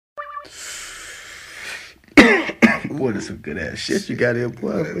Boy, that's some good ass shit you got here,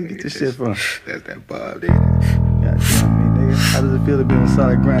 boy. Where you get this shit from? That's that Bob, nigga. Goddamn me, nigga. How does it feel to be on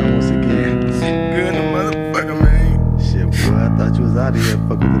solid ground once again? Good, the motherfucker, man. Shit, boy, I thought you was out of here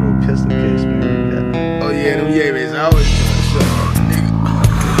fucking with the little pistol case, man. Oh, yeah, them Yavis always trying to shut up, nigga.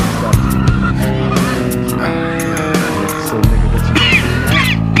 Stop it. So, nigga, what you gonna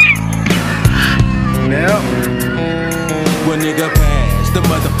do now? Well, nigga, pass the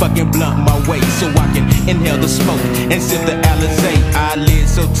motherfucking blunt my way so I can inhale the smoke and sip the Alizé.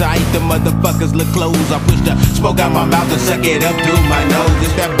 Eyelids so tight, the motherfuckers look closed. I push the smoke out my mouth and suck it up through my nose.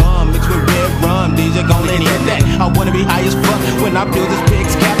 It's that bomb mixed with red rum. DJ gon' let hit that. I wanna be high as fuck when I peel this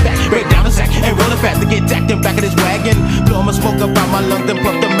pig's cap back. Break down the sack and roll it fast to get tacked in back of this wagon. Blow my smoke up out my lungs and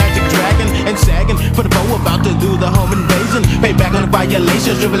puff the magic dragon. And sagging for the bow about to do the home invasion. Pay back on the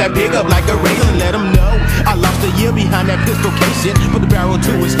violations, dribble that pig up like a raisin. Let them know I lost a year behind that pistol case shit. Put the barrel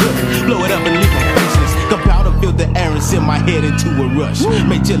to his hook, blow it up and leave him faceless. Gunpowder filled the air and sent my head into a rush.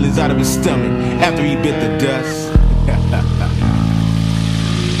 Made chillings out of his stomach after he bit the dust.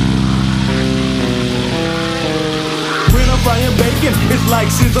 Fryin bacon, it's like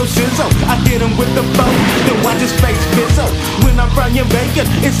Sizzo. I hit him with the bow, then watch his face fizzo. When I'm frying bacon,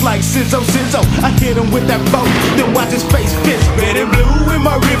 it's like Sizzo. I hit him with that bow, then watch his face fizz. Red and blue in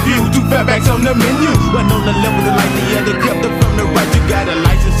my review, 2 fatbacks on the menu. One on the left with the light, the other crept up from the right. You got a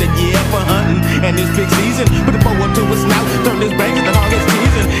license, and yeah, for hunting, and it's big season. Put the bow up to his snout, turn his brain into hardest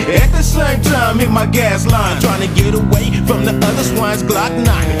teasing. At the same time, hit my gas line, trying to get away from the other swine's Glock 9.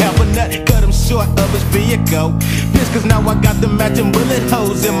 Half a nut, cut him short of his vehicle. Pissed cause now I got the matching bullet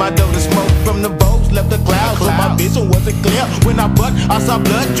holes in my dough. The smoke from the bows left a cloud, so my vision wasn't clear. When I butt, I saw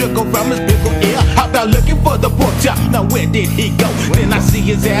blood trickle from his pickle ear. Hopped out looking for the pork chop, now where did he go? Then I see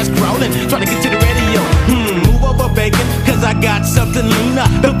his ass crawling, trying to get to the radio. Move over bacon, cause I got something leaner.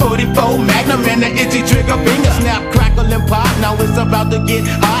 The 44 Magnum and the itchy trigger finger. Snap, crackle and pop, now it's about to get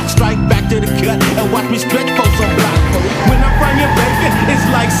hot. Strike back to the cut and watch me stretch for some block. When I'm frying bacon, it's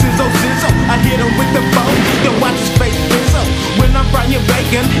like Sizzo. I hit him with the bow, then watch his face fizzle. When I'm frying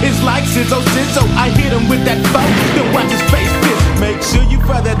bacon, it's like Sizzo. I hit him with that bow, then watch his face fizzle. Make sure you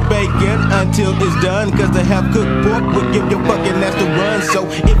fry that bacon until it's done, cause the half-cooked pork will give your fucking ass to run. So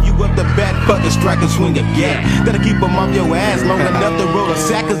if you up the bat, fucking strike and swing a gat. Gotta keep them off your ass long enough to roll a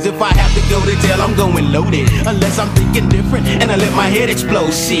sack, cause if I have to go to jail, I'm going loaded. Unless I'm thinking different and I let my head explode.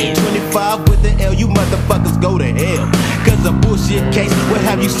 Shit, 25 with the L, you motherfuckers go to hell. Cause a bullshit case will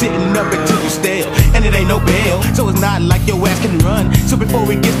have you sitting up until you stale. And it ain't no bail, so it's not like your ass can run. So before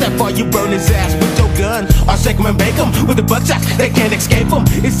it gets that far, you burn his ass with your gun. Or shake him and bake him with the buckshots, they can't escape him.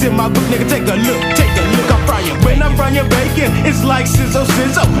 It's in my book, nigga, take a look, I'm frying bacon. When I'm frying bacon, it's like Sizzo.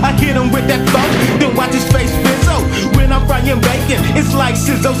 I hit him with that bow, then watch his face fizzle. When I'm frying bacon, it's like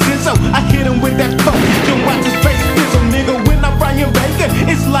Sizzo. I hit him with that bow, then watch his face fizzle. Nigga, when I'm frying bacon,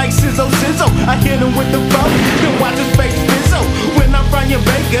 it's like Sizzo. I hit him with the bow, then watch his face fizzle. When I'm frying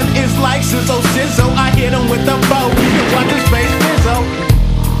bacon, it's like Sizzo. I hit him with the bow, then watch his face fizzle.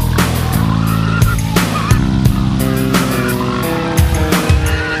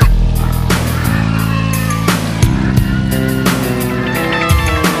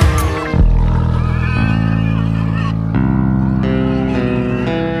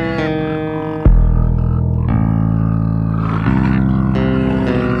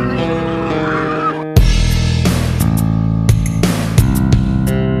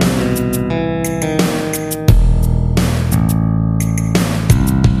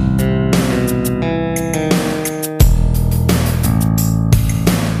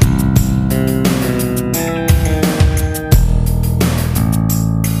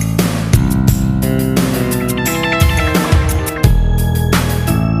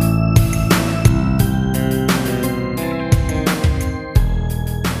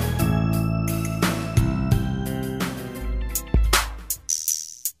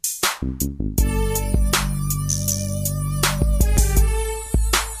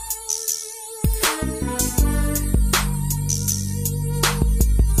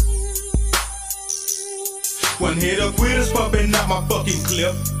 One hit of Quitta's pumping out my fucking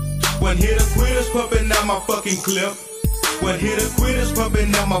clip. One hit of Quitta's pumping out my fucking clip. One hit of Quitta's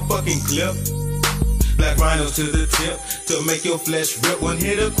pumping out my fucking clip. Black rhinos to the tip to make your flesh rip. One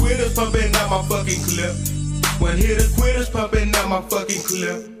hit of Quitta's pumping out my fucking clip. One hit of Quitta's pumping out my fucking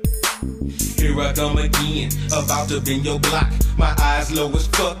clip. Here I come again, about to bend your block. My eyes low as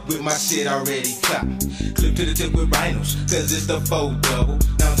fuck with my shit already cocked. Clip to the tip with rhinos, cause it's the 4-double.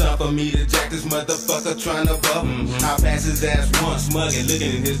 Now time for me to jack this motherfucker tryna bubble. I pass his ass once, mugging,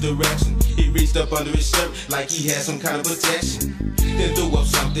 looking in his direction. He reached up under his shirt like he had some kind of protection. then threw up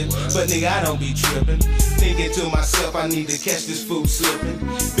something. But nigga, I don't be tripping. Thinking to myself, I need to catch this food slipping.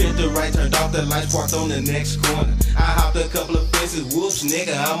 Bent the right, turned off the lights, parked on the next corner. I hopped a couple of fences, whoops,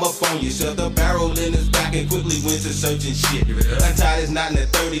 nigga, I'm up on you. Shoved the barrel in his back and quickly went to searching shit. Untied his knot in the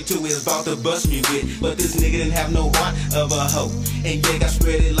 32, he was about to bust me with. But this nigga didn't have no heart of a hoe. And yeah, got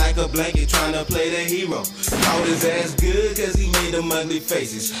spread it like a blanket, trying to play the hero. Caught his ass good, cause he made them ugly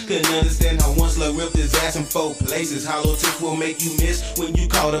faces. Couldn't understand how one slug ripped his ass in 4 places. Hollow tips will make you miss when you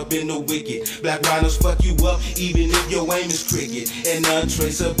caught up in the wicked. Black rhinos fuck you up, even if your aim is cricket. And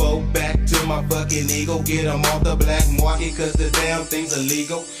untraceable, back to my fucking ego. Get them off the black market, cause the damn thing's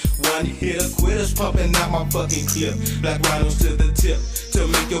illegal. One hitter quitters pumping out my fucking clip. Black rhinos to the tip, to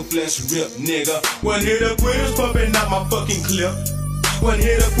make your flesh rip, nigga. One hitter quitters pumping out my fucking clip. One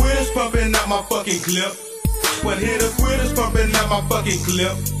hitter quitters pumping out my fucking clip. One hitter quitters pumping out my fucking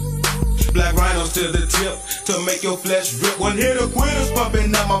clip. Black rhinos to the tip, to make your flesh rip. One hitter quitters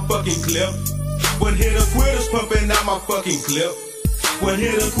pumping out my fucking clip. One hitter quitters pumping out my fucking clip. One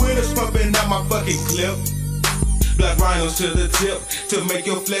hitter quitters pumping out my fucking clip. Black rhinos to the tip, to make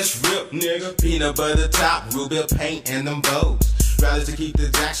your flesh rip, nigga. Peanut butter top, ruby paint, and them bows. Rallies to keep the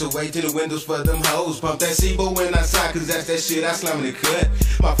jacks away to the windows for them hoes. Pump that C-Bo when I sign, cause that's that shit I slam in the cut.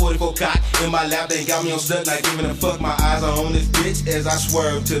 My 44 cock in my lap, they got me on stud like giving a fuck. My eyes are on this bitch as I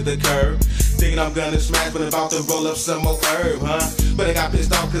swerve to the curb. Thinking I'm gonna smash, but about to roll up some more herb, huh? But I got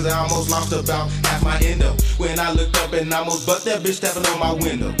pissed off cause I almost lost about half my endo. When I looked up and almost bucked that bitch tapping on my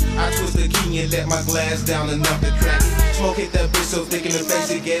window. I twist the key and let my glass down enough to crack it. Smoke hit that bitch so thick in the face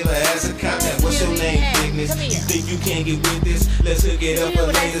it gave her ass a contact. What's your name, thickness? You think you can't get with this? Let's hook it up for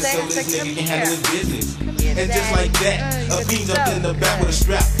later so this nigga can handle his business. And just like that, a beam jumped in the back with a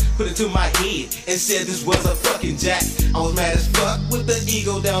strap. Put it to my head and said this was a fucking jack. I was mad as fuck with the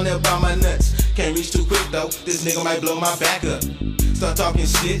ego down there by my nuts. Can't reach too quick though, this nigga might blow my back up. Start talking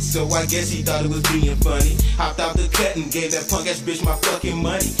shit, so I guess he thought it was being funny. Hopped out the cut and gave that punk ass bitch my fucking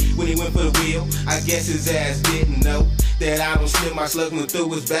money. When he went for the wheel, I guess his ass didn't know that I don't slip my slug went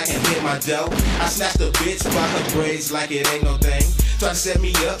through his back and hit my dough. I snatched the bitch by her braids like it ain't no thing. Tried to set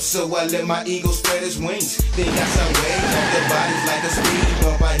me up, so I let my ego spread its wings. Then got some waves off their bodies like a speed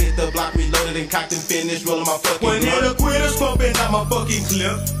bump. I hit the block, reloaded and cocked and finished rolling my fucking One hitter quitters pumping out my fucking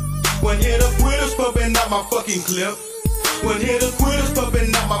clip. One hitter quitters pumping out my fucking clip. One hitter quitters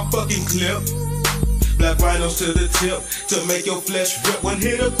pumping out my fucking clip. Black rhinos to the tip, to make your flesh rip. One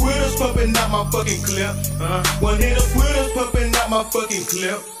hitter quitters pumping out my fucking clip. One hitter quitters pumping out my fucking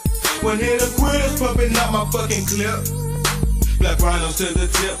clip. One hitter quitters pumping out my fucking clip. Black rhinos to the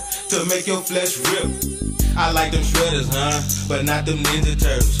tip, to make your flesh rip. I like them shredders, huh? But not them Ninja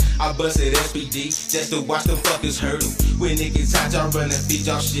Turtles. I busted SPD just to watch them fuckers hurdle. When it gets hot, y'all run and feed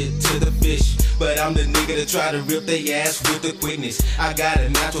y'all shit to the fish. But I'm the nigga that try to rip they ass with the quickness. I got a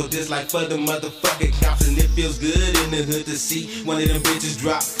natural dislike for the motherfucking cops, and it feels good in the hood to see one of them bitches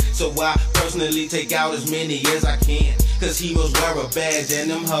drop. So I personally take out as many as I can, cause heroes wear a badge and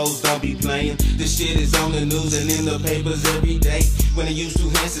them hoes don't be playing. This shit is on the news and in the papers every day. When they use 2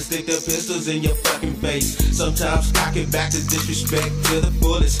 hands to stick their pistols in your fucking face. Sometimes cock it back to disrespect to the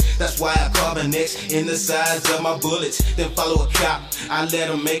fullest. That's why I carbon X in the sides of my bullets. Then follow a cop, I let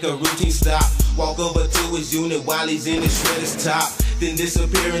him make a routine stop. Walk over to his unit while he's in his shredder's top. Then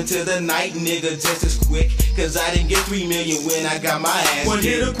disappear into the night, nigga, just as quick. Cause I didn't get 3 million when I got my ass One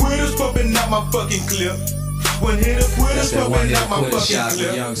hitter quitters pumping out my fucking clip. One hitter quitters pumping out my fucking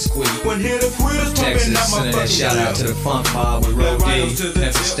clip. One hitter quitters pumping out my fucking clip. Shout out to the funk mob with Road D,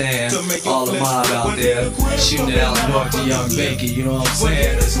 Pepper Stan, all the mob out there shooting it out north to Young Baker. You know what I'm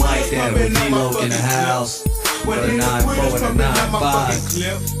saying? It's like that with D.O.A in the house for the 9-4 and the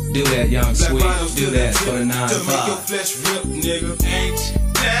 9-5. Do that, Young Sweet. Do that for the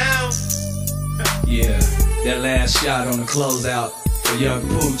 9-5. Yeah, that last shot on the closeout for Young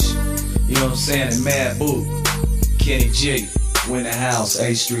Pooch. You know what I'm saying? And Mad Boo. Kenny G, Win the House,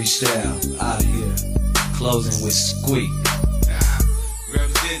 A Street Style, out of here. Closing with Squeak.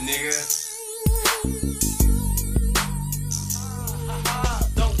 Represent, nigga.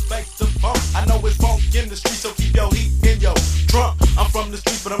 Don't fake the funk. I know it's funk in the street, so keep your heat in your trunk. I'm from the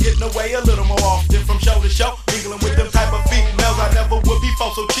streets, but I'm getting away a little more often. From show to show, mingling with them type of females I never would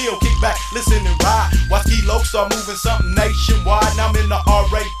before. So chill, kick back, listen and ride. Watch Kilo start moving something nationwide. Now I'm in the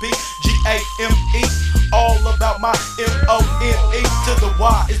R.A.P. G-A-M-E. All about my M-O-N-E to the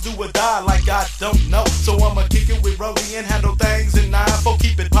Y. It's do or die like I don't know. So I'ma kick it with Rolly and handle things in 9-4.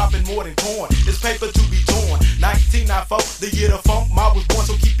 Keep it popping more than corn. It's paper to be torn. 1994, the year the funk mob was born.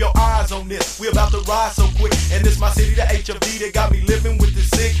 So keep your eyes on this. We about to rise so quick. And this my city, the HFD that got me living with this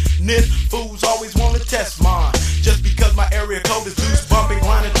sickness. Fools always wanna test mine. Just because my area code is 2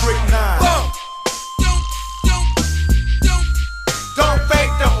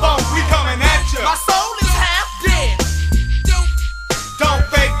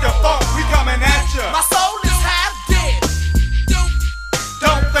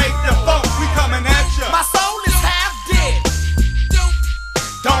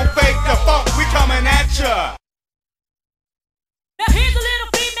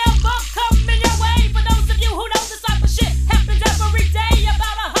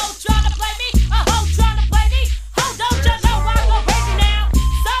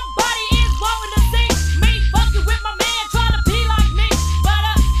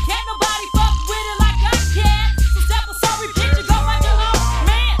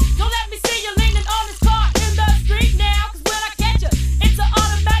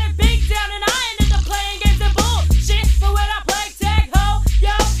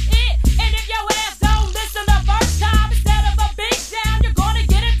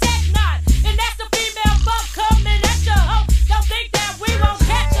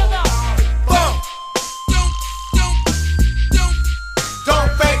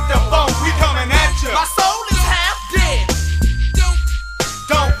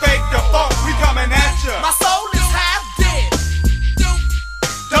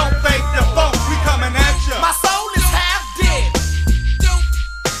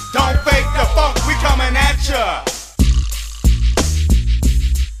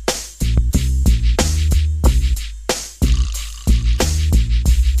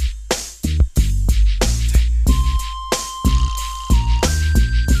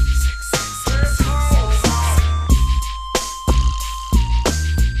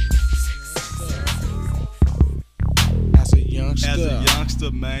 youngster. As a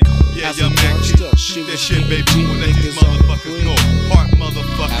youngster, man. Yeah, As a young Mack-T. youngster, Shoot that shit shit, baby. was We'll let these niggas on the motherfuckers creep. know. Heart As a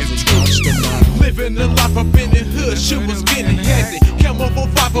motherfucking youngster, man. Living the life up in the hood, shit was getting hectic. Came up for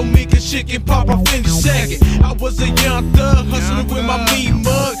 5 on me, cause shit can pop off in a second. I was a young thug, hustling with my mean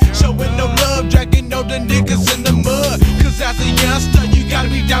mug. Showing no love, dragging all the niggas in the mud. Cause as a youngster, you gotta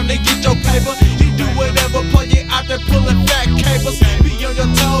be down to get your paper. You do whatever, play it out there, pulling fat cables. Be on your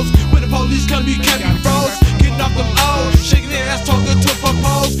toes, when the police come, you can't be froze. Getting off them O's, shaking their ass, talking to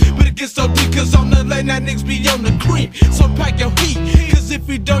propose. But it gets so deep, cause on the late night, niggas be on the creep. So pack your heat, cause if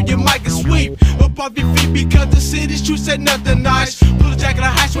you don't, you might get sweep up off your feet, because the city streets said nothing nice. Pull a jacket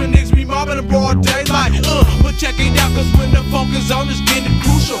of hash when niggas be mobbing in broad daylight. But check it out, cause when the focus on, it's getting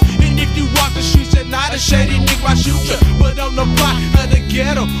crucial. And if you walk the streets at night, a shady nigga might shoot you. But on the block of the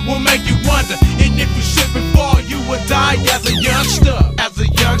ghetto will make you wonder. And if you slip and fall, you would die as a youngster. As a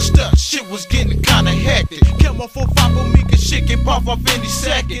youngster, shit was getting kinda hectic. Came off for 5 on me, cause shit can pop off any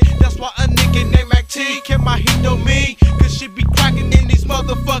second. That's why a nigga named Mack-T kept my heat on me, cause shit be cracking in these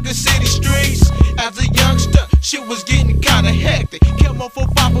motherfucking city streets. As a youngster, shit was getting kinda hectic. Came off for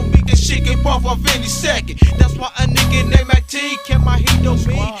 5 on me, cause shit can pop off any second. That's why a nigga named Mack-T kept my heat on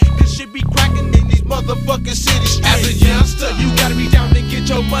me, cause shit be cracking in these motherfucking city streets. As a youngster, you gotta be down to get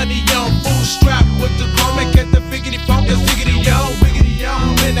your money on. Full strap with the Comin, get the figgity funk, the ziggity yo, wiggity yo.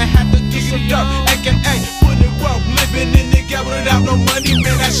 Man, I had to do some dirt, aka put it work. Living in the ghetto without no money,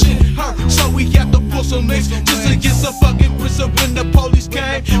 man, that shit hurt. So we had to pull some links just to get some fucking whistle when the police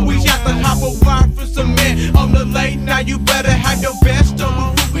came. We had to hop a wire for some man on the late night. You better have your best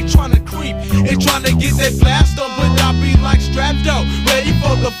on before we tryna creep and tryna get that blast on. But I be like strapped up, ready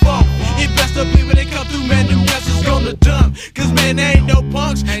for the funk. It best to be when they come through, man, them youngsters gonna dump. Cause man, they ain't no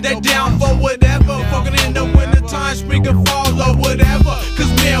punks, they down for whatever. Fucking in the winter time, spring or fall or whatever.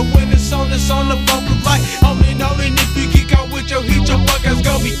 Cause man, when it's on the phone, like only knowing if you get out with your heat, your fuckers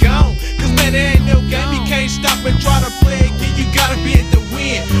gon' be gone. Cause man, there ain't no game, you can't stop and try to play again. You gotta be at the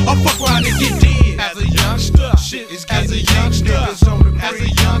win, or fuck around and get dead. As a youngster, shit is as a youngster, as a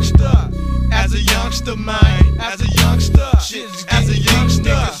youngster, as a youngster, man, as a youngster, shit is as a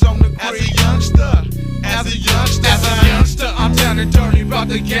youngster, as a youngster, as a youngster, as a youngster. I'm down and dirty about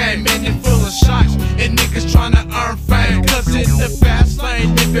the game, man, it full of shots, and niggas tryna earn fame. Cause in the fast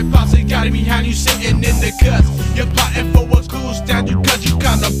lane, if it pops, it gotta be behind you sitting in the cuts. You're plotting for what cool stand you, cause you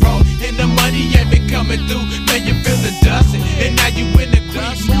kinda broke, and the money ain't been coming through, man, you feeling dusty. And now you in the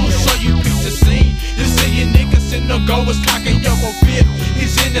creep mood, so you beat the scene. You see your niggas in the go was cocking your fifth.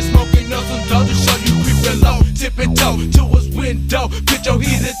 He's in there smoking on some dope to show you creeping low, tipping toe to his window. Put your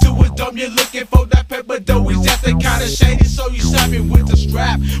heat into his dome, you're looking for that paper dough. He's just the kinda shady, so you slapping with the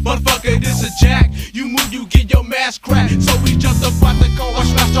strap. Motherfucker, this a jack. You move, you get your mask cracked. So we jumped up out the car, I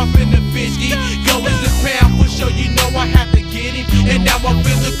smashed off in the 50. Go in the pound for sure, you know I have to get him. And now I'm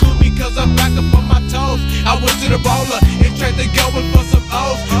feeling cool because I'm back up on my toes. I went to the roller and tried to go in for some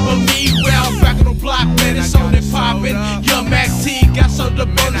O's. But meanwhile, back on the block, man, it's on and poppin'. Young Mack-T got sold up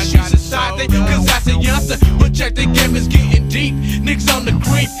on the streets inside there. Cause that's a youngster, but check the game is getting deep. Niggas on the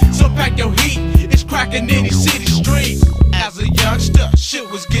creep, so pack your heat. It's cracking in these city streets. As a youngster, shit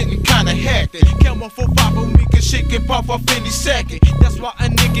was getting kinda hectic. Came off for 5 on me, cause shit can pop off any second. That's why a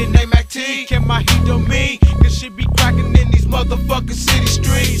nigga named Mack-T kept my heat on me, cause shit be cracking in these motherfucking city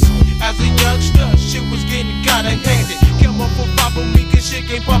streets. As a youngster, shit was getting kinda hectic. Came off for 5 on me, cause shit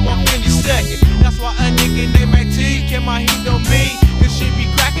can pop off any second. That's why a nigga named Mack-T kept my heat on me, cause shit be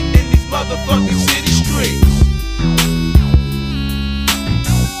cracking in these motherfucking city streets.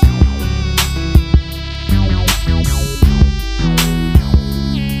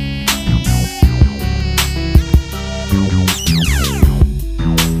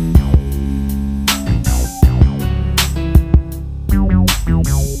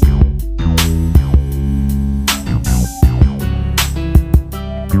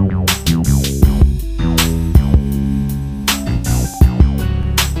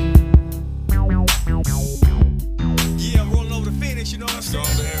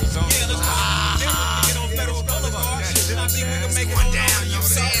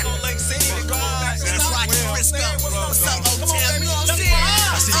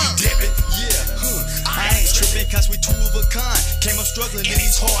 Struggling in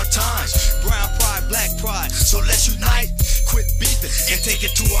these hard times. Brown pride, black pride. So let's unite, quit beefing, and take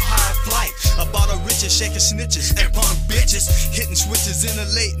it to a higher flight. About a richer shaking snitches and punk bitches, hitting switches in the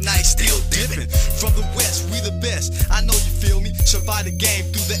late night, still dipping. From the west, we the best. I know you feel me. Survive the game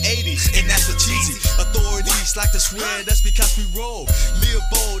through the 80s, and that's the cheesy. Authorities like to swear that's because we roll. Live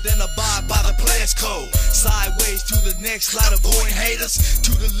bold and abide by the players code. Sideways to the next light, avoiding haters.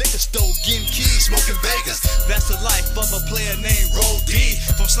 To the liquor store, getting keys, smoking Vegas. That's the life of a player named Roll D.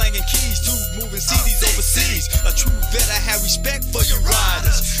 From slanging keys to moving CDs overseas. A true vet, I have respect for your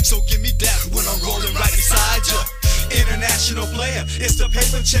riders. So give me that when I'm rolling right beside you. International player, it's the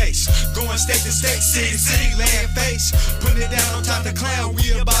paper chase. Going state to state, city to city, land face. Putting it down on time to clown,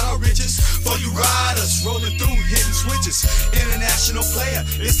 we about our riches. For you riders, rolling through, hitting switches. International player,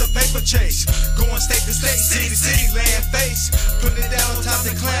 it's the paper chase. Going state to state, city to city, land face. Putting it down on time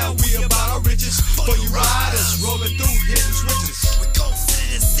to clown, we about our riches. For you riders, rolling through, hitting switches. We go city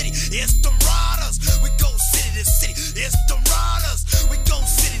to city, it's the riders. We go city to city, it's the riders. We go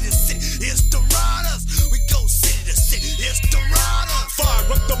city to city, it's the riders. We go city to city, it's the riders. Fire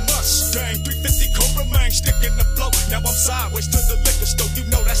up the Mustang, 350 Cobra man, sticking the flow. Now I'm sideways to the liquor store. You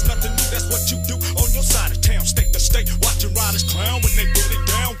know that's nothing new, that's what you do on your side of town. State to state, watching riders clown when they put it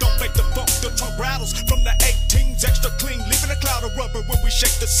down. Don't make the funk, the trunk rattles from the 18s. Extra clean, leaving a cloud of rubber when we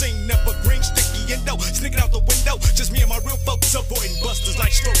shake the scene. Never green, sticky and dough, sneaking out the window. Just me and my real folks avoiding busters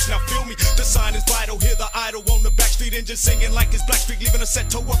like strokes. Now feel me, the sign is vital. Hear the idol on the backstreet engine singing like it's Blackstreet, leaving a set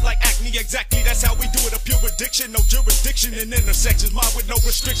toe up like acne. Exactly, that's how we do it. A pure addiction, no jurisdiction in intersections. Mine with no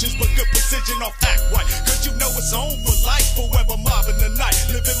restrictions, but good precision off act right. Cause you know it's on for life, forever mobbing the night.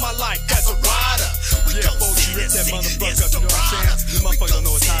 Living my life as a rider. We go city to city, it's the riders. You motherfuckers don't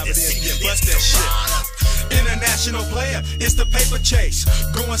know what time it is. Yeah, bust that shit. International player, it's the paper chase.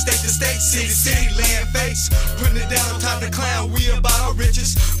 Going state to state, city to city, land face. Putting it down on time to clown, we about our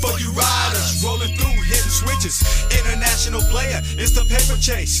riches. For you riders, rolling through, hitting switches. International player, it's the paper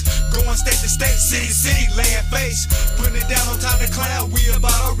chase. Going state to state, city to city, land face. Putting it down on time to clown, we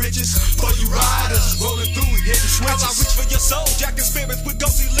about our riches. For you riders, rolling through, hitting switches. As I reach for your soul, jacking spirits with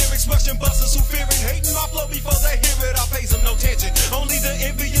ghostly lyrics, rushing busters who fear it, hating my flow before they hear it. I pays them no attention. Only the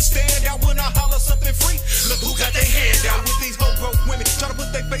envious stand out when I holler something free. Look who got their hand out with these whole broke women. Try to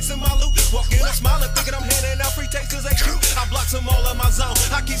put their face in my loot. Walking up smiling, thinking I'm handing out free takes cause they cute. I block them all in my zone.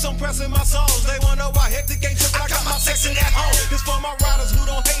 I keep on pressing my songs. They wanna know why hectic ain't took, but I got my section at home. This for my riders who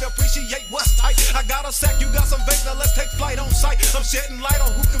don't hate, appreciate what's tight. I got a sack, you got some vape, now let's take flight on sight. I'm shedding light on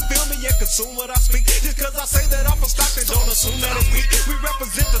who can feel me and consume what I speak. Just cause I say that I'm from Stockton, don't assume that it's weak. We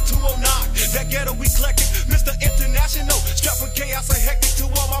represent the 209, that ghetto eclectic, Mr. International. Strapping chaos and hectic to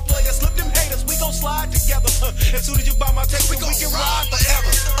all my players. Slip them haters, we gon' slide together. As soon as you buy my tape, we can ride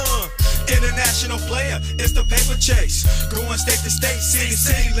forever. International player, it's the paper chase. Going state to state, city to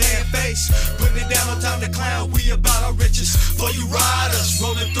city, land face. Putting it down on time to clown, we about our riches. For you riders,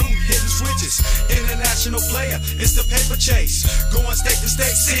 rolling through, hitting switches. International player, it's the paper chase. Going state to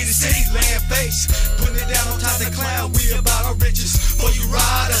state, city to city, land face. Putting it down on time to clown, we about our riches. For you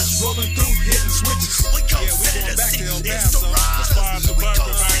riders, rolling through, hitting switches. We go city to city, it's the riders. We go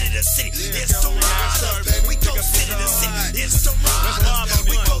city to city, it's the riders. We go city to city, it's the riders.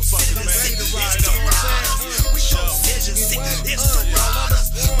 We go city to city, it's the riders. We go city to city, it's the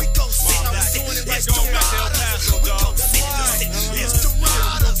riders. We go city to city, it's the riders. We go city to city, it's the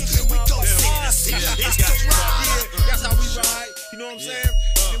riders. We go city to city, it's the riders. That's how we ride, you know what I'm saying?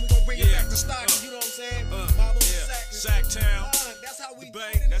 Then we gon' bring it back to Stockton, you know what I'm saying? Mob on Sack Town. That's how we do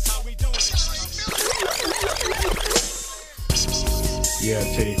it. That's how we doing it. Yeah,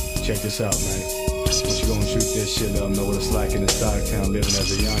 T, check this out, man. Once you gonna shoot this shit, let them know what it's like in the Stocktown living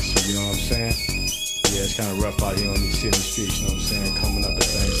as a youngster, you know what I'm saying? Yeah, it's kinda rough out here on these city streets, you know what I'm saying? Coming up and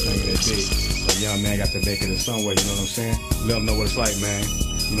things, slinging that dick. A young man got to make it somewhere, you know what I'm saying? Let them know what it's like, man.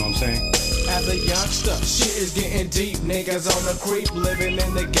 You know what I'm saying? As a youngster, shit is getting deep. Niggas on the creep, living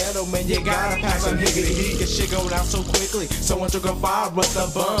in the ghetto. Man, you gotta pack some higgity heat, cause shit go down so quickly. So once you can fire with the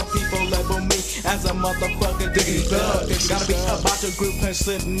bum, people label me as a motherfucking diggity thug. Gotta be about your group and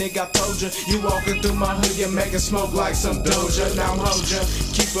slip, nigga, I told ya. You walking through my hood, you make it smoke like some Doja. Now hold ya,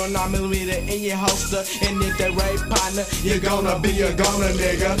 keep a 9mm in your holster. And if they rape partner, you're gonna be a goner,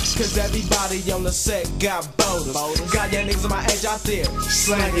 nigga. Cause everybody on the set got boulders. Got your niggas my age out there,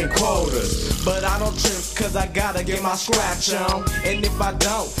 slanging quotas. But I don't trip cause I gotta get my scratch on. And if I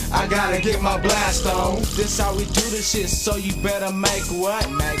don't, I gotta get my blast on. This how we do this shit, so you better make what?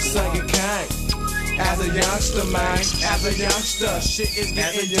 Suck it can't. As a youngster, man, as a youngster, shit is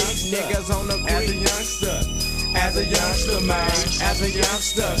getting deep, niggas on the creek. As a youngster, as a youngster, man, as a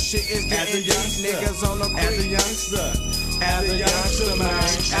youngster, shit is getting deep, niggas on the creek. As a youngster, as a youngster, man,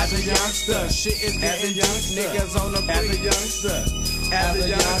 as a youngster, shit is getting deep, niggas on the creek. As a youngster. As a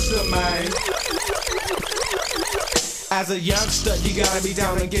youngster, man. As a youngster, you gotta be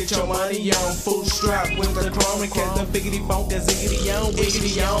down and get your money on. Full strap with the chrome and catch the biggity bone, that ziggity on,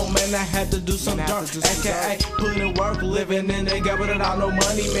 wiggity on. Man, I had to do some dirt, aka put in work, living in the gut without no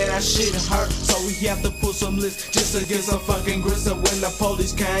money. Man, that shit hurt, so we have to put some lists just to get some fucking grits. So when the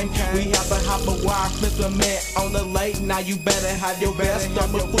police came, we have to hop a wire, flip the man on the lake. Now you better have your best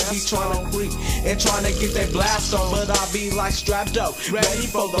on before we tryna creep and tryna get that blast on. But I be like strapped up, ready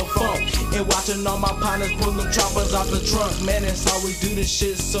for the funk, and watching all my partners pull them choppers off the trunk. Man, that's how we do this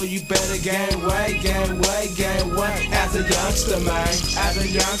shit, so you better gain weight, gain weight, gain weight. As a youngster, man, as a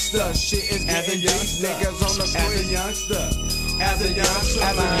youngster, shit is getting deep, niggas on the free. As a youngster, as a youngster,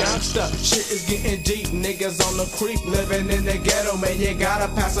 as a youngster, shit is getting deep, niggas on the creep, living in the ghetto, man. You gotta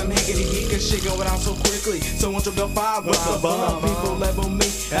pass some higgity heat, cause shit going out so quickly. So once you go 5 with the bum, people label me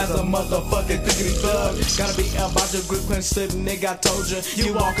as a motherfucking thickety thug. Gotta be about your grip, clean slip, nigga. I told you,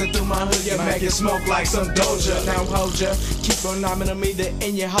 you walking through my hood, you make it smoke like some Doja. Now hold ya, keep on nominating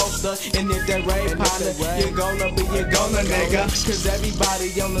in your holster, and if that raid partner, you're gonna be, nigga. Cause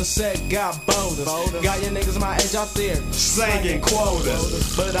everybody on the set got boulders. Got your niggas my age out there slanging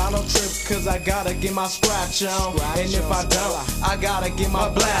quotas. But I don't trip cause I gotta get my scratch on. And if I don't, I gotta get my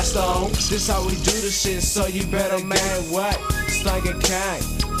blast on. This how we do this shit, so you better man what? Slanging cane.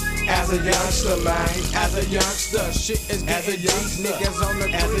 As a youngster, man, as a youngster, shit is getting deep, niggas on the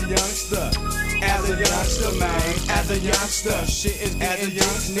creep. As a youngster, as a youngster, man, as a youngster, shit is getting deep,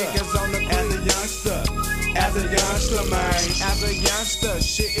 niggas on the creep. As a youngster, as a youngster, man, as a youngster,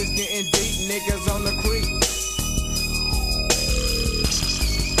 shit is getting deep, niggas on the creep.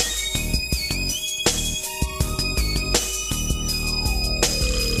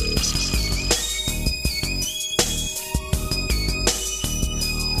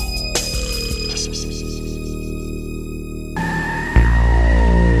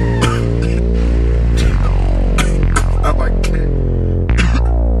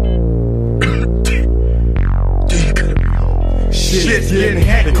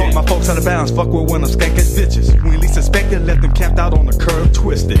 They caught my folks out of bounds, fuck with one of skanking bitches. When least suspected, left them camped out on the curb,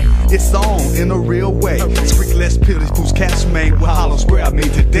 twisted. It's on in a real way. Squeak less pill, these fools catch made with hollow square I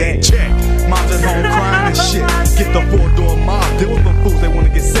made today. Check, moms at home crying and shit. Get the 4-door mob, deal with them fools, they wanna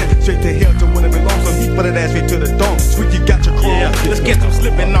get sent straight to hell to where it belongs. So he put that ass straight to the dome. Sweet, you got your chrome. Yeah, let's get them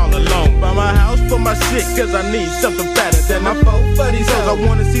slipping all alone. By my house for my shit, cause I need something fatter than my 4 for these hoes. I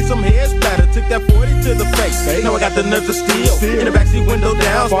wanna see some hair splatter. Took that 40 to the face. Now I got the nerve to steal. In the backseat window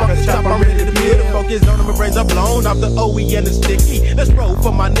down, spark a chop, I'm ready to build. Focus on my brains are blown off the OE and the sticky. Let's roll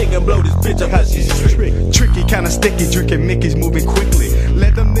for my nigga and blow this bitch up cause she's tricky, kinda sticky, drinking Mickey's moving quickly.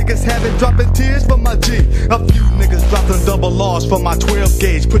 Let them niggas have it, dropping tears for my G. A few niggas dropping double R's for my 12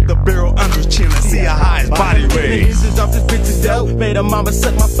 gauge. Put the barrel under his chin and see how high his body raised. Niggas off this bitch's dope, made her mama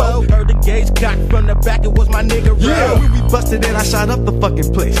suck my foe. Heard the gauge cocked from the back, it was my nigga Ray. Yeah, when we busted in, I shot up the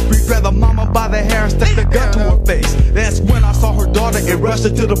fucking place. We grabbed the mama by the hair and stuck the gun to her face. That's when I saw her daughter and rushed her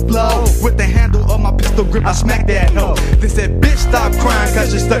to the blow. With the handle of my pistol grip, I smacked that hoe. They said, bitch, stop crying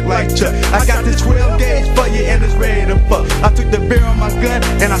cause you stuck like Chuck. I got the 12 gauge for you and it's ready to fuck. I took the barrel of my gun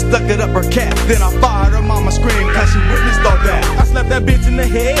and I stuck it up her cat. Then I fired her mama scream cause she witnessed all that. I slapped that bitch in the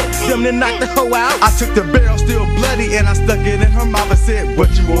head, them to knock the hoe out. I took the barrel still bloody and I stuck it in her mouth and said, what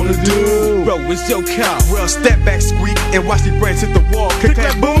you wanna do? Bro, it's your car. Well, step back, squeak, and watch the brains hit the wall. Click,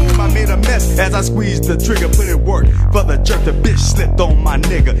 clap, boom, I made a mess as I squeezed the trigger, put it work. For the jerk, the bitch slipped on my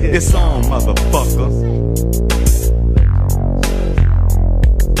nigga. It's on, motherfucker.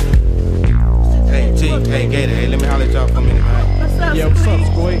 Hey, T, hey, Gator, hey, let me holler at y'all for a minute, man. What's up, yeah, what's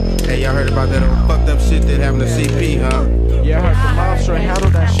up, Squeak? Hey, y'all heard about that old fucked up shit that happened to CP, huh? Yeah, I heard the monster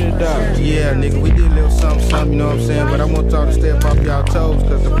handled that shit down. Yeah, nigga, we did a little something, you know what I'm saying? But I want y'all to stay up off y'all toes,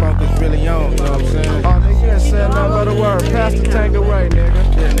 cause the funk is really on, you know what I'm saying? Oh, nigga, you ain't said nothing but a word. Pass the tank away,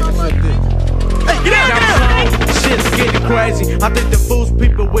 nigga. Yeah, nigga, suck dick. Hey, get out, shit's getting crazy. I think the fools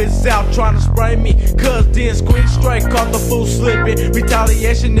people went south trying to spray me. Cause then Squeak straight caught the fool slipping.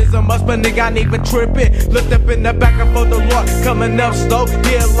 Retaliation is a must, but nigga, I ain't even tripping. Looked up in the back and for the Lord coming up slow.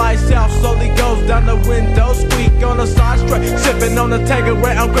 Yeah, lights out, slowly goes down the window. Squeak on the side straight, sipping on the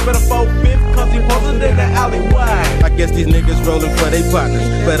Tanqueray. I'm gripping a 4-5 cause he posted in the alleyway. I guess these niggas rolling for they partners,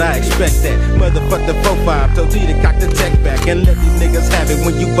 but I expect that. Motherfuck the 4-5, told T to cock the tech back and let these niggas have it.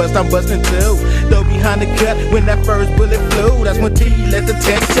 When you bust, I'm busting too. Though behind the cut, when that that first bullet flew, that's when T let the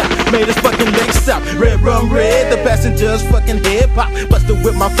tank shot. Made his fucking leg stop. Red rum red, the passenger's fucking head pop. Busted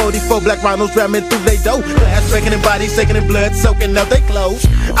with my 44, black rhinos ramming through they dough. Glass breaking and body shaking and blood soaking up they clothes.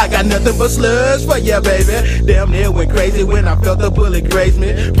 I got nothing but slugs for ya, baby. Damn near went crazy when I felt the bullet graze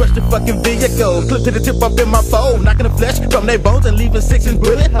me. Rushed the fucking vehicle, clipped to the tip up in my foe, knocking the flesh from their bones and leaving 6 in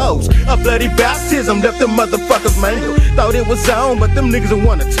bullet holes. A bloody baptism left them motherfuckers mangled. Thought it was on, but them niggas don't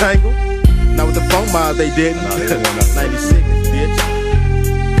wanna tangle. Now with the phone miles they didn't. 96, bitch.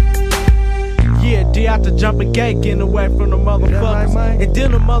 Yeah, D out the jumping gate, getting away from the motherfuckers. And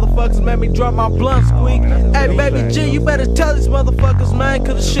then the motherfuckers made me drop my blunt squeak. Hey, baby G, you better tell these motherfuckers, man,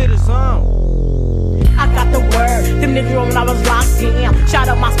 cause the shit is on. I got the word, them niggas when I was locked in. Shot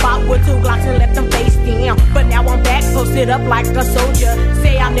up my spot with 2 Glocks and left them face down. But now I'm back, posted up like a soldier.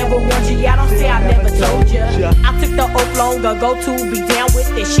 Say I never warned you, yeah, don't say I never told you. I took the oath longer, go to be down with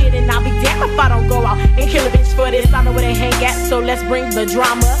this shit. And I'll be damn if I don't go out and kill a bitch for this. I know where they hang at, so let's bring the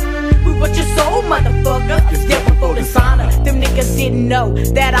drama. We what you sold, motherfucker. Step before dishonor. Them niggas didn't know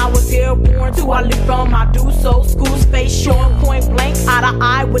that I was airborne too. I lived from my do so. School space short, point blank, eye to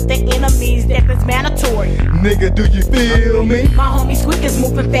eye with the enemies. Death is mandatory. Nigga, do you feel me? My homie Squeak is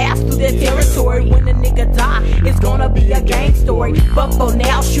moving fast through their territory. When the nigga die, it's gonna be a gang story. But for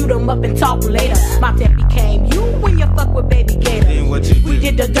now, shoot 'em up and talk later. My death became you when you fuck with Baby Gator. We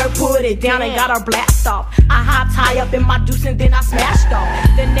did the dirt, put it down and got our blast off. I hopped high up in my deuce and then I smashed off.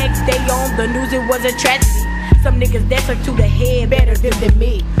 The next day on the news, it was a tragedy. Some niggas that took to the head better than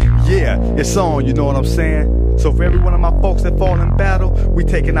me. Yeah, it's on, you know what I'm saying? So for every one of my folks that fall in battle, we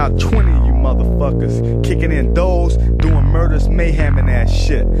taking out 20 of you motherfuckers, kicking in doors, doing murders, mayhem and that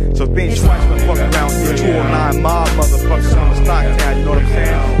shit. So think twice when fucking around with 209 mob motherfuckers on the Stocktown, you know what I'm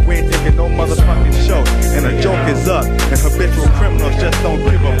saying? We ain't taking no motherfucking show, and the joke is up, and habitual criminals just don't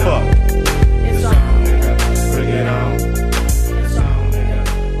give a fuck. It's on, nigga, bring it on. It's on, nigga,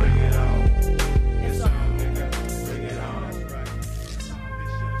 bring it on. It's on, nigga, bring it on.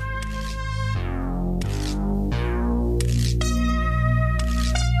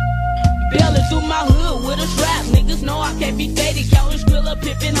 Bailing through my hood with a strap. Niggas know I can't be faded. Counting Skrilla,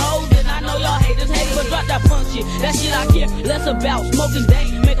 pippin' hoes. And I know y'all haters hate it. But drop that funk shit. That shit I care less about. Smoking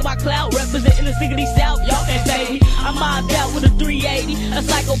dank, making my clout. Representing the city south. Y'all can't fade me. I'm mobbed out with a 380. A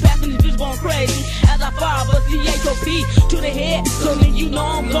psychopath and this bitch going crazy. As I fire a CHOP to the head. So then you know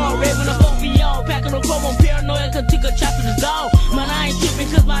I'm gone. Red when the phone be on. Packing a chrome on paranoia. Cause take a chop to the dog. Man, I ain't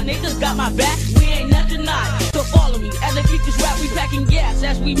tripping cause my niggas got my back. We ain't nothing not. So follow me. As I keep this rap, we packing gas.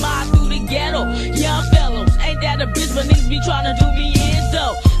 As we mob through the ghetto. Young fellows, ain't that a bitch, but niggas be tryna do me in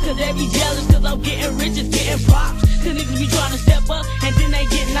though. Cause they be jealous, cause I'm getting rich, it's getting props. Cause niggas be tryna step up, and then they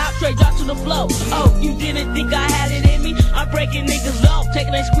get knocked straight drop to the floor. Oh, you didn't think I had it in me? I'm breaking niggas off,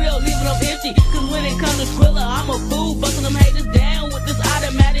 taking their skrill, leaving them empty. Cause when it comes to Skrilla, I'm a fool, busting them haters down with this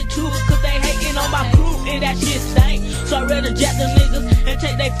automatic tool. Cause they hating on my crew, and that shit stank. So I'd rather jack them niggas and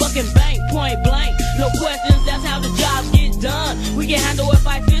take they fucking bank, point blank. No questions, that's how the job gets done. We can handle it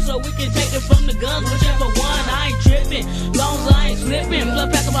by fist, so we can take it from the guns. Whichever one, I ain't tripping. Long as I ain't slipping.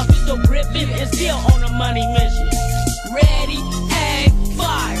 Blood pack on my pistol gripping. And still on a money mission. Ready, aim,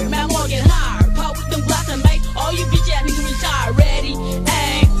 fire. Man, I'm gonna get higher. Pop with them blocks and make all you bitch ass niggas retire. Ready,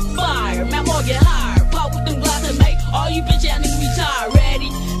 aim, fire. Man, I'm gonna get higher. Pop with them blocks and make all you bitch ass niggas retire. Ready,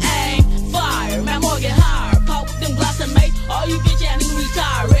 aim, fire. Man, I'm gonna get higher. Pop with them blocks and make all you bitch ass niggas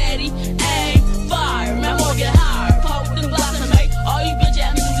retire. Ready, aim, fire. Man, I'm gonna get higher. Pop with them blocks and make all you bitch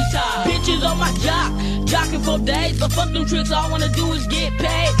ass niggas retire. Bitches on my jock, jocking for days, but fuck them tricks. All I wanna do is get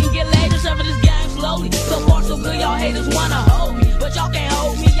paid and get laid and serve this game slowly. So far so good, y'all haters wanna hold me, but y'all can't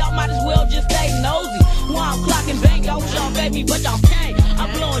hold me. Y'all might as well just stay nosy. While I'm clocking bank, y'all wish y'all fed me, but y'all can't.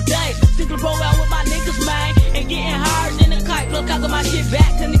 I'm blowing days, stick the roll out with my niggas, man, and getting higher than a kite. Plus, I got my shit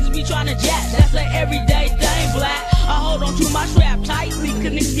back, cause niggas be trying to jack. That's an everyday thing, black. I hold on to my strap tightly,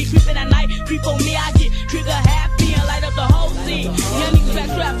 cause niggas be creeping at night. Creep on me, I get trigger happy and light up the whole scene. Young niggas back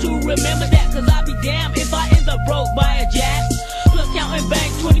strap to remember that, cause I be damned if I end up broke by a jack. Plus counting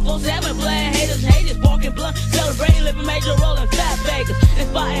bank 24/7, playing haters, barking blunt, celebrating, living major, rolling fat Vegas, and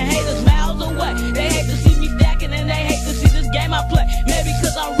spotting haters miles away. They hate to see me stacking and they hate to see this game I play. Maybe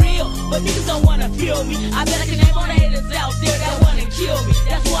cause I'm real, but niggas don't wanna feel me. I bet I can name all the haters out there that wanna kill me.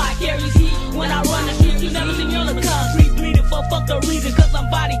 That's why I carry heat when I run the streets. You never see me on the concrete bleeding for fuck the reason, cause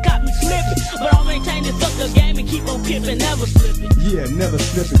somebody caught me slipping. But I'll maintain this fuck the game and keep on pimping, never slipping. Yeah, never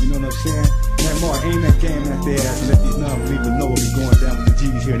slipping, you know what I'm saying? Man, more aim that game at their ass and let these non-believers know what we going down with the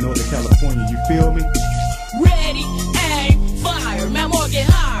G's here in Northern California, you feel me? Ready, aim, fire, man, more get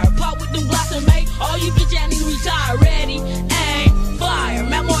higher. Pop with them blocks and make all you bitch ass niggas retire. Ready, aim, fire,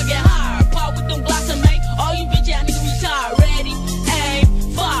 man, more get higher. Pop with them blocks and make all you bitch ass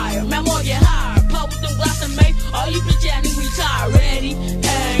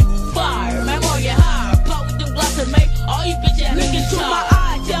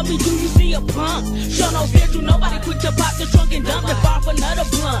punk. Show no schedule, nobody quick to pop the trunk and dump it far for another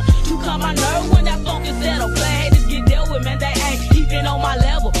blunt. You calm my nerve when that funk is settled. Play haters get dealt with, man, they ain't even on my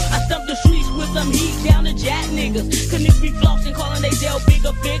level. I stump the streets with some heat down to jack niggas. Cause niggas be flossing, calling they deal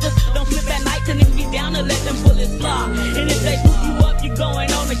bigger figures. Don't slip at night, cause niggas be down to let them bullets fly. And if they swoop you up, you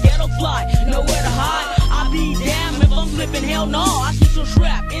going on the ghetto fly. Nowhere to hide, I be damn if I'm slipping, hell no. I keep some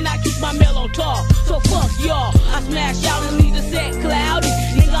strap and I keep my mail on top. So fuck y'all, I smash out and leave the set cloudy.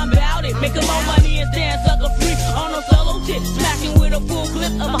 Nigga, I'm bout it, making more money and stand sucker free on no solo shit. Smashing with a full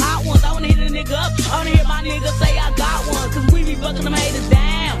clip of hot ones. I wanna hit a nigga up, I wanna hear my nigga say I got one. Cause we be bucking them haters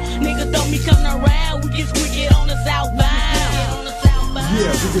down. Niggas don't be coming around, we get squeaky on the southbound.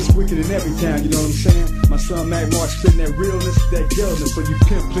 Yeah, we get wicked in every town, you know what I'm saying? My son Mac Mark spitting that realness, that ghettoness for you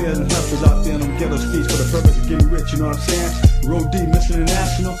pimp players and hustlers out there on them ghetto streets for the purpose of getting rich, you know what I'm saying? Road D, Mr.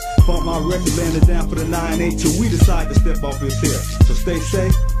 International, bump my record, laying it down for the 9-8 till we decide to step off this here. So stay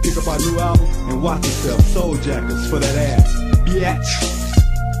safe, pick up our new album, and watch yourself. Soul Jackets for that ass. Biatch.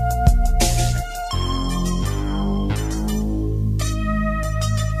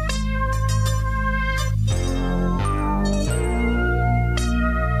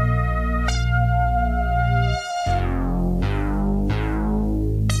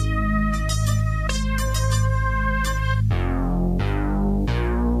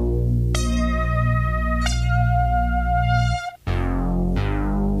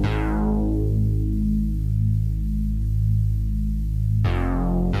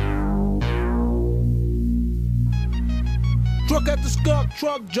 Truck at the skunk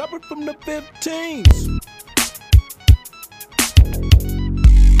truck, jumping from the 15s.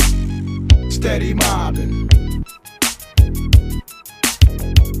 Steady mobbing.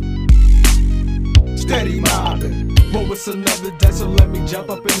 Steady mobbing. Well, it's another day, so let me jump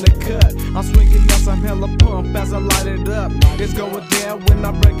up in the cut. I'm swinging on some hella pump as I light it up. It's going down when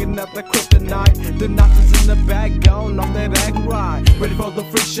I'm breaking up the kryptonite. The notches in the back, gone off that act right. Ready for the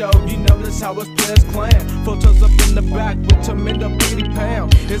free show, you know this how it's players clan. Photos up in the back with Tomato Petey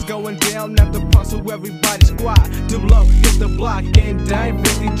Pound. It's going down at the pump, so everybody squat. Too low, hit the block, and dang,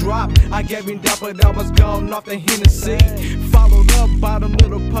 50 drop. I gave him that, but I was gone off the Hennessy. Followed up by them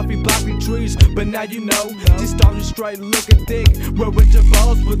little puffy blocky trees. But now you know, these stars are straight looking thick. Wearing your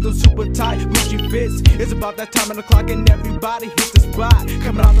balls with them super tight Gucci fits. It's about that time of the clock and everybody hit the spot.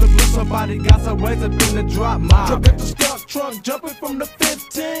 Coming out the blue, somebody got some ways up in the drop. Truck at the skunk trunk, jumping from the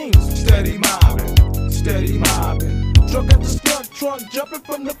 15s. Steady mobbing, steady mobbing. Truck at the skunk trunk, jumping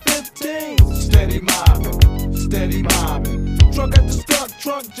from the 15s. Steady mobbing, steady mobbing. Truck at the skunk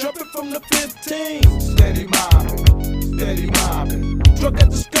trunk, jumping from the 15s. Steady mobbing, steady mobbing. Truck at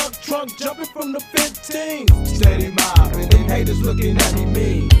the skunk trunk, jumping from the 15s. Steady mobbing, them haters looking at me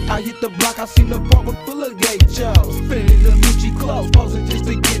mean. I hit the block, I seen the park full of gay chos. Fitted the Gucci clothes, posing just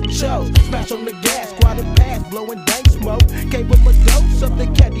to get chose. Smash on the gas, squatted past, blowing dank smoke. Gave him a dose of the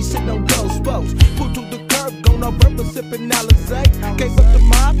caddy, sitting on ghost boats. Pulled to the curb, gone on purpose, sipping Alizé. Gave up the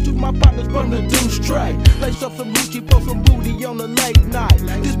mob to my partners from the deuce tray. Lace up some Gucci, post some booty on the late night.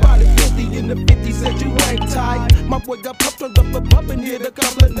 This body 50 in the 50 said you ain't tight. My boy got pumped, turned up a bump and hit a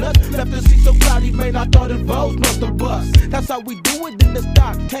couple of nuts. Left the seat so cloudy, man, I thought it Vogues must have bust. That's how we do it in the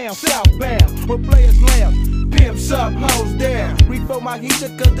stock town, southbound. When players laugh, pimps up, hoes down. Reach for my heater,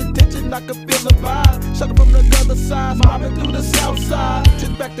 cause the tension, I can feel the vibe. Shut up from the other side, mobbing through the south side.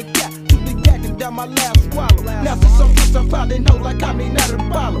 Just back the cat, to the yak and down my last swallow. Now since I'm just a pile, they know like I mean not a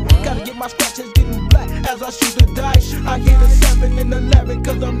follow. Gotta get my scratches getting black as I shoot the dice. I hit a 7 and 11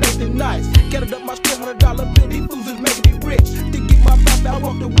 cause I'm Nathan Nice. Gathered up my $100 bill, these fools is making me rich. To get my back, I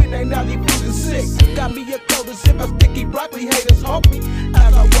walk the win, ain't now these fools is sick. Got me a coat to sip, a sticky broccoli, haters haunt me.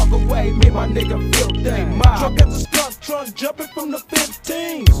 As I walk away, me and my nigga feel thing. Truck at the skunk trunk, jumping from the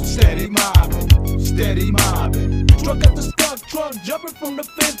 15s. Steady mobbing, steady mobbing. Truck at the skunk trunk, jumping from the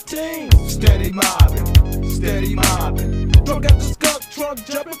 15s. Steady mobbing, steady mobbing. Truck at the skunk trunk,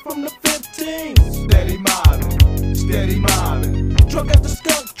 jumping from the 15s. Steady mobbing, steady mobbing. Truck at the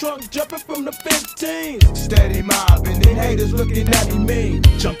skunk trunk, jumping from the 15s. Steady mobbing, then haters looking at me mean.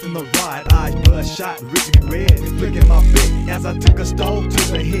 Jumped in the ride, eyes bloodshot, written red. Flicking my bit as I took a stove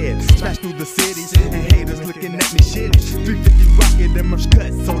to the head. Smashed through the city, and haters looking at me shitty. 350 rocket, them merch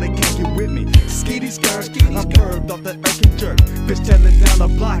cut, so they can't get with me. Skeety skirt, I'm curved off the Urkin jerk. Bitch telling down the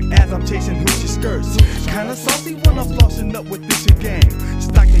block as I'm chasing hoochie skirts. Kinda saucy when I'm flossing up with this your game.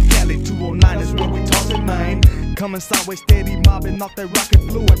 Stockton Cali 209 is where we tossin', man. Coming sideways, steady mobbing off that rocket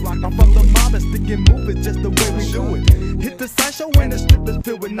fluid. I'm from the mob and sticking moving just the way we do it. Hit the sideshow and the strip is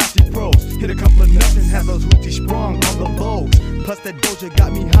filled with Nazi pros. Hit a couple of nuts and have those hoochies sprung on the lows. Plus that doja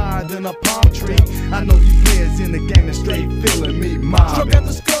got me higher than a palm tree. I know you players in the game and straight feeling me mobbing. Truck at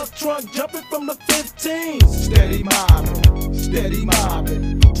the skunk trunk, jumping from the 15s. Steady mobbing, steady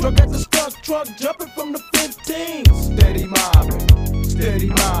mobbing. Truck at the skunk trunk, jumping from the 15s. Steady mobbing, steady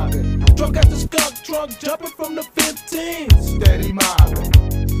mobbing. Truck at the skunk trunk, jumping from the 15s. Steady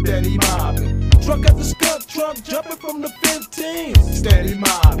mobbing, steady mobbing. Truck at the skunk trunk, jumping from the 15s. Steady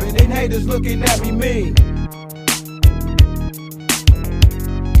mobbing, and haters looking at me mean.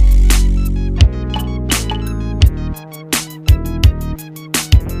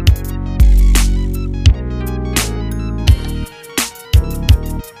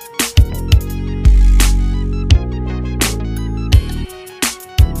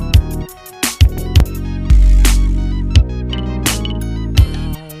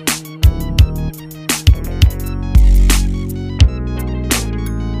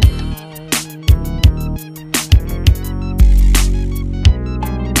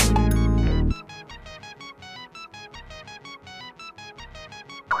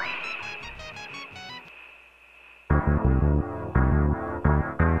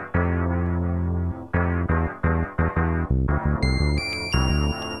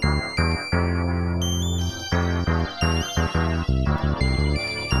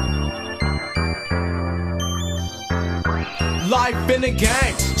 Life in the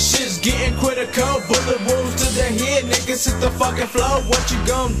game, shit's getting critical. Bullet wounds to the head, niggas hit the fucking flow. What you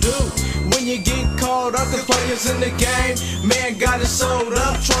gon' do when you get caught up? Cause players in the game, man got it sold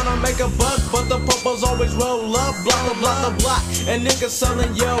up, tryna make a buck, but the popos always roll up. Block, block, block, and niggas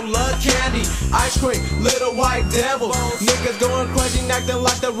selling Yola candy, ice cream, little white devils. Niggas going crazy, acting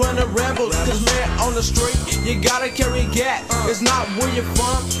like they're running rebels. Cause man, on the street, you gotta carry gat. It's not where you're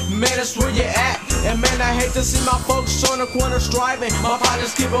from, man, it's where you at. And man, I hate to see my folks on the corner striving. My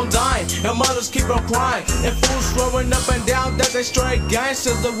partners keep on dying, and mothers keep on crying. And fools throwing up and down that they straight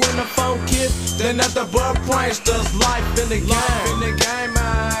gangsters. The winner phone kids, then at the bird pranksters. Life in the game, life in the game,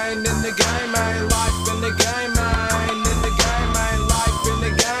 man. In the game, man. Life in the game, man. In the game, man. Life in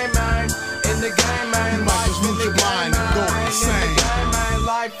the game, man. In the game, man. Life in the game, man.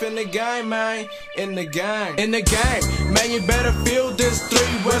 Life in the game, man. In the game, in the game, man, you better feel this 3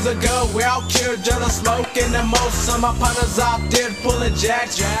 years ago. We out here just smoking the most. Some of my partners out there pulling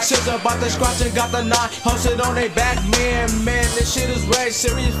jacks. Shit's about to scratch and got the 9 hosted on their back. Man, this shit is way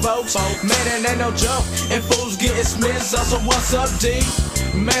serious, folks. Man, it ain't no joke. And fools getting smiths. So what's up, D?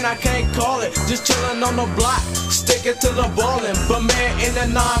 Man, I can't call it. Just chillin' on the block, sticking to the ballin'. But man, in the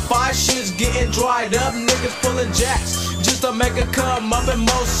 9-5, shit's getting dried up. Niggas pulling jacks just to make it come up. And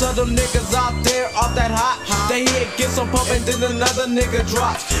most of them niggas out there off that hot. They hit, get some pump, and then another nigga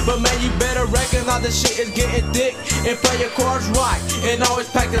drops. But man, you better recognize the shit is getting thick. And play your cards right, and always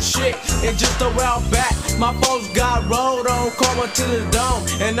pack the shit. And just a while back, my folks got rolled on, Comin to the dome,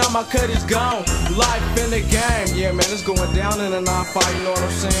 and now my cut is gone. Life in the game, yeah man, it's going down in a 9-5, you know what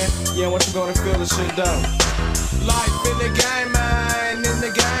I'm saying? Yeah, what you gonna feel this shit though? Life in the game, man, in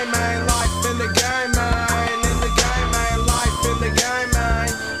the game, man. Life in the game, man, in the game, man. Life in the game, man,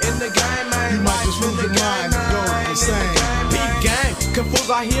 in the game, man. You might just lose your mind and go insane. Big gang,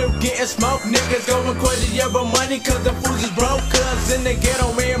 confused out here getting smoked. Niggas going crazy, yeah, but money cause the fools is broke. Cause in the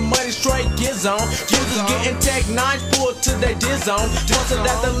ghetto, man, money straight gets on. Users getting tech 9s pulled to their diz on. Busted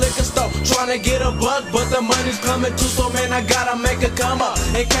at the liquor store, trying to get a buck, but the money's coming too, so man, I gotta make it come up.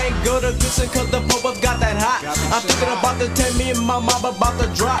 And can't go to Gibson cause the pop-ups got that hot. I'm thinking about to tell me and my mom about to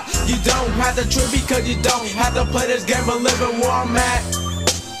drop. You don't have to trip because you don't have to play this game, but living where I'm at.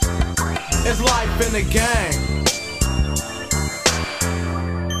 It's life in the game.